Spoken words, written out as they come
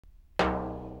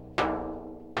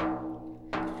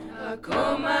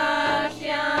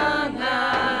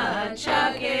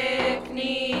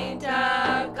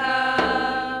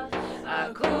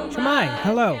Shemai,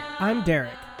 hello, I'm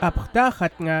Derek.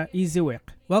 Apchtachat nga izuik.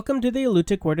 Welcome to the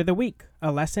Alutiiq Word of the Week,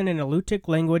 a lesson in Alutiiq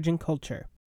language and culture.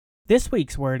 This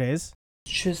week's word is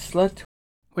Chislet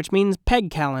which means peg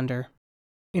calendar.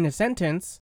 In a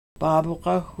sentence,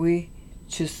 Babuqa hui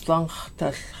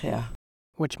chislanchtalchia.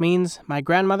 which means my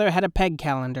grandmother had a peg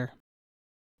calendar.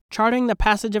 Charting the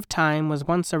passage of time was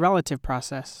once a relative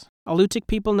process. Alutiiq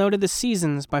people noted the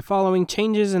seasons by following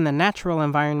changes in the natural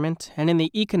environment and in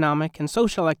the economic and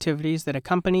social activities that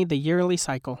accompany the yearly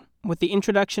cycle. With the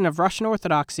introduction of Russian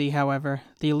Orthodoxy, however,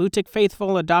 the Alutiiq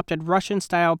faithful adopted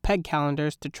Russian-style peg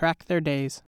calendars to track their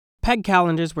days. Peg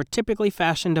calendars were typically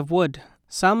fashioned of wood.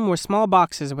 Some were small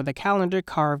boxes with a calendar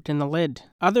carved in the lid.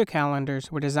 Other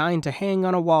calendars were designed to hang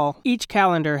on a wall. Each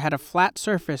calendar had a flat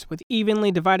surface with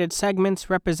evenly divided segments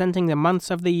representing the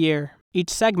months of the year. Each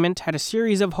segment had a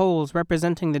series of holes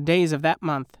representing the days of that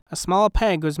month. A small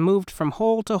peg was moved from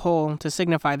hole to hole to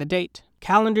signify the date.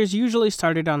 Calendars usually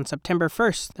started on September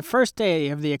 1st, the first day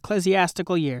of the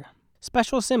ecclesiastical year.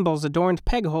 Special symbols adorned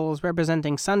peg holes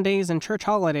representing Sundays and church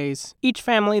holidays. Each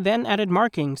family then added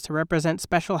markings to represent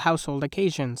special household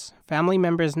occasions, family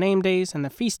members' name days, and the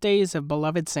feast days of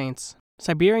beloved saints.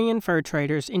 Siberian fur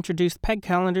traders introduced peg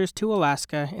calendars to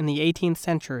Alaska in the 18th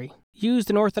century.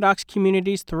 Used in Orthodox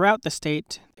communities throughout the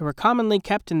state, they were commonly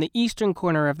kept in the eastern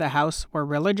corner of the house where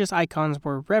religious icons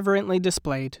were reverently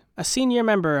displayed. A senior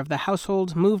member of the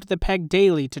household moved the peg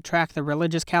daily to track the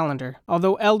religious calendar.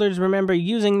 Although elders remember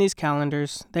using these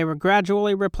calendars, they were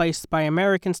gradually replaced by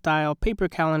American-style paper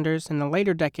calendars in the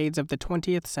later decades of the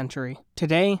 20th century.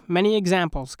 Today, many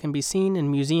examples can be seen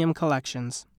in museum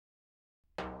collections.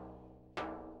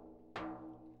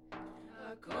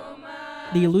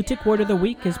 The Alutiiq Word of the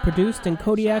Week is produced in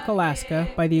Kodiak, Alaska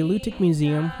by the Alutiiq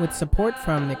Museum with support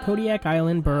from the Kodiak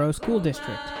Island Borough School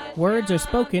District. Words are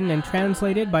spoken and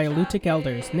translated by Alutiiq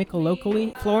elders Nick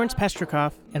Alokli, Florence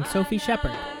Pestrikoff, and Sophie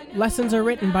Shepard. Lessons are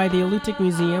written by the Alutiiq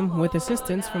Museum with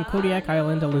assistance from Kodiak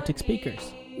Island Alutiiq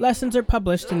speakers. Lessons are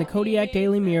published in the Kodiak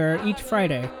Daily Mirror each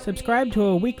Friday. Subscribe to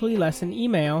a weekly lesson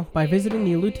email by visiting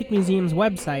the Alutiiq Museum's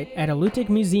website at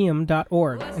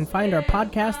alutiiqmuseum.org and find our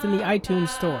podcast in the iTunes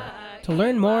Store. To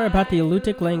learn more about the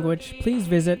Alutiiq language, please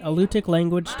visit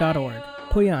alutiiqlanguage.org.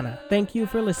 Puyana, thank you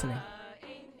for listening.